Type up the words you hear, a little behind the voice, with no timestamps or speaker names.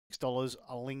$6,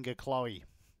 Alinga Chloe.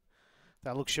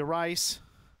 That looks your race.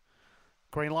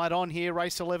 Green light on here,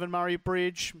 race 11, Murray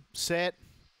Bridge, set.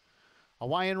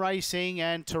 Away and racing,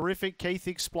 and Terrific Keith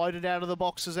exploded out of the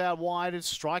boxes out wide. It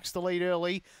strikes the lead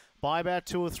early by about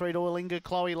 2 or 3 to Alinga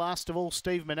Chloe. Last of all,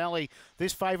 Steve Manelli.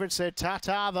 This favourite said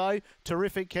ta-ta, though.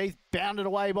 Terrific Keith bounded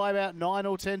away by about 9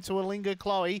 or 10 to Alinga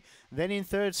Chloe. Then in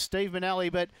third, Steve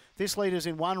Manelli, but this leader's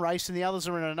in one race and the others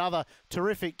are in another.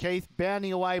 Terrific Keith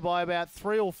bounding away by about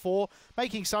 3 or 4,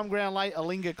 making some ground late,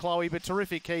 Alinga Chloe, but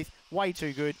Terrific Keith way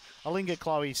too good. Alinga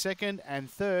Chloe second, and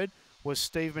third was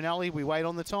Steve Manelli. We wait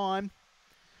on the time.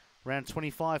 Around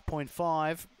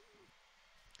 25.5.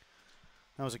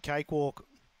 That was a cakewalk.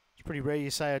 It's pretty rare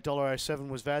you say $1.07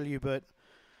 was value, but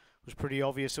it was pretty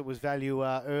obvious it was value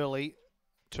early.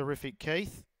 Terrific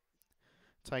Keith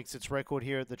takes its record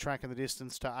here at the track and the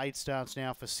distance to 8 starts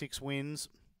now for 6 wins.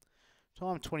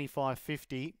 Time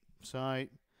 25.50, so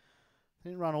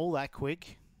didn't run all that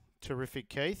quick. Terrific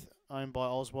Keith, owned by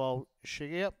Oswald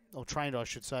Shigia, or trained I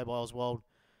should say by Oswald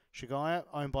Shigia,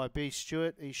 owned by B.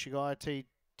 Stewart, E. Shigia, T.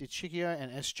 Ditchikio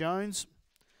and S. Jones.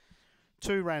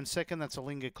 2 ran second, that's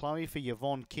Alinga Chloe for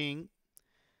Yvonne King.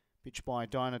 Bitch by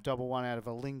Dinah, double one out of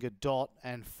Alinga Dot,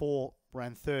 and 4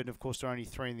 ran third, and of course there are only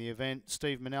 3 in the event.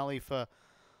 Steve Manelli for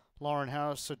Lauren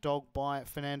Harris, a dog by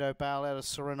Fernando Bale out of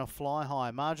Serena Fly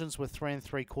High. Margins were 3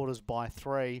 3/4 by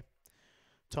 3.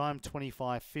 Time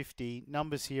 25.50.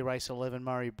 Numbers here, race 11,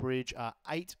 Murray Bridge, are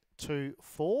 8 to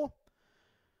 4.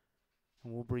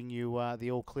 And we'll bring you the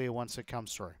all clear once it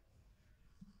comes through.